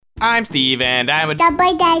I'm Steve, and I'm a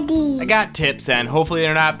double daddy. I got tips, and hopefully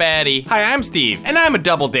they're not baddie. Hi, I'm Steve, and I'm a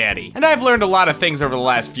double daddy. And I've learned a lot of things over the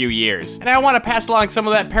last few years. And I want to pass along some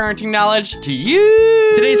of that parenting knowledge to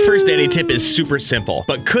you. Today's first daddy tip is super simple,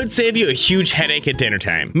 but could save you a huge headache at dinner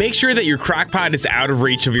time. Make sure that your crock pot is out of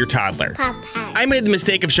reach of your toddler. Papa. I made the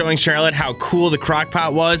mistake of showing Charlotte how cool the crock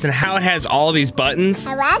pot was and how it has all these buttons.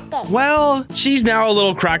 I like it. Well, she's now a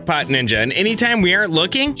little crock pot ninja, and anytime we aren't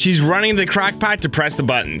looking, she's running the crock pot to press the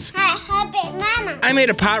buttons. Hi, big mama. I made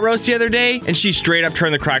a pot roast the other day, and she straight up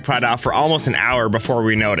turned the crock pot off for almost an hour before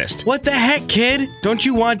we noticed. What the heck, kid? Don't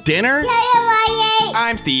you want dinner?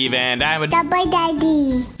 I'm Steve, and I'm a double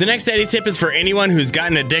daddy. The next daddy tip is for anyone who's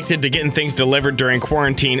gotten addicted to getting things delivered during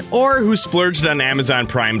quarantine or who splurged on Amazon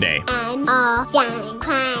Prime Day. I'm off on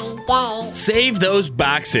crime day. Save those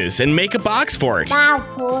boxes and make a box for it.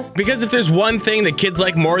 Wow. Because if there's one thing that kids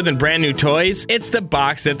like more than brand new toys, it's the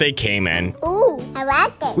box that they came in. Ooh, I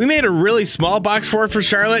like it. We made a really small box for it for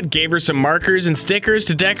Charlotte, gave her some markers and stickers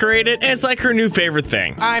to decorate it, and it's like her new favorite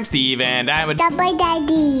thing. I'm Steve, and I'm a double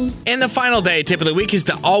daddy. And the final daddy tip of the week is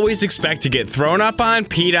to always expect to get thrown up on,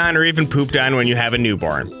 peed on, or even pooped on when you have a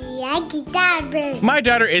newborn. My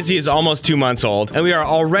daughter Izzy is almost 2 months old, and we are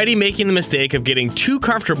already making the mistake of getting too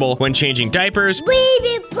comfortable when changing diapers,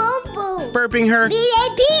 Baby poo-poo. burping her, Baby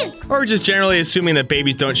pee. or just generally assuming that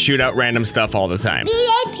babies don't shoot out random stuff all the time.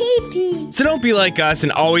 Baby pee-pee. So don't be like us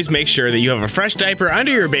and always make sure that you have a fresh diaper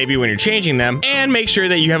under your baby when you're changing them, and make sure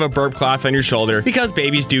that you have a burp cloth on your shoulder because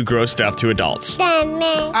babies do gross stuff to adults.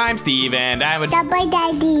 I'm Steve, and I'm a double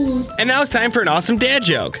daddy. And now it's time for an awesome dad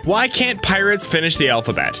joke. Why can't pirates finish the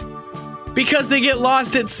alphabet? Because they get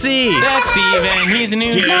lost at sea. That's Steve, and he's a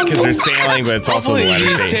new Yeah, because they're sailing, but it's also the Hopefully letter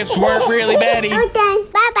these C. tips weren't really baddie. I'm done.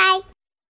 Bye-bye.